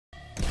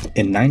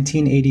In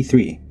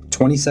 1983,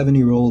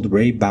 27-year-old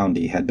Ray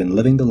Boundy had been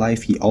living the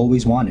life he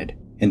always wanted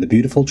in the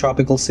beautiful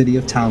tropical city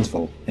of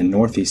Townsville in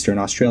northeastern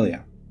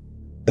Australia.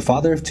 The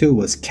father of two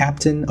was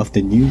captain of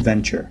the New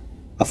Venture,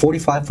 a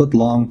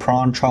 45-foot-long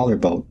prawn trawler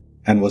boat,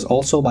 and was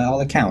also, by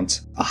all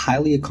accounts, a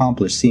highly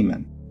accomplished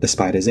seaman,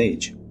 despite his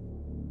age.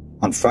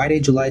 On Friday,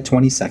 July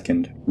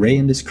 22nd, Ray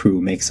and his crew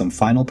make some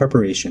final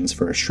preparations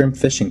for a shrimp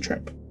fishing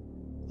trip.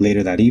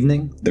 Later that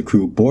evening, the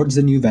crew boards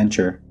the New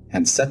Venture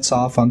and sets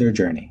off on their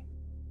journey.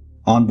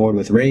 On board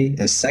with Ray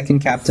is second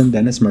captain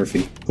Dennis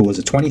Murphy, who was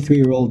a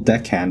 23-year-old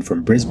deckhand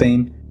from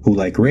Brisbane who,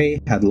 like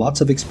Ray, had lots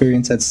of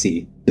experience at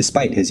sea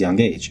despite his young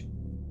age.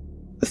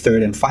 The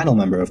third and final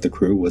member of the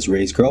crew was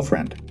Ray's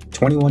girlfriend,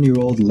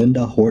 21-year-old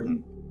Linda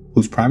Horton,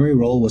 whose primary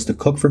role was to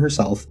cook for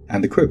herself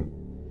and the crew.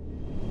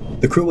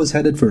 The crew was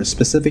headed for a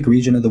specific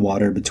region of the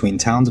water between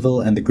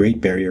Townsville and the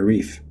Great Barrier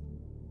Reef.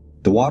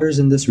 The waters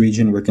in this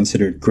region were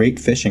considered great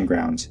fishing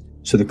grounds,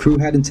 so the crew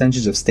had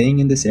intentions of staying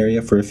in this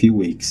area for a few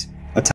weeks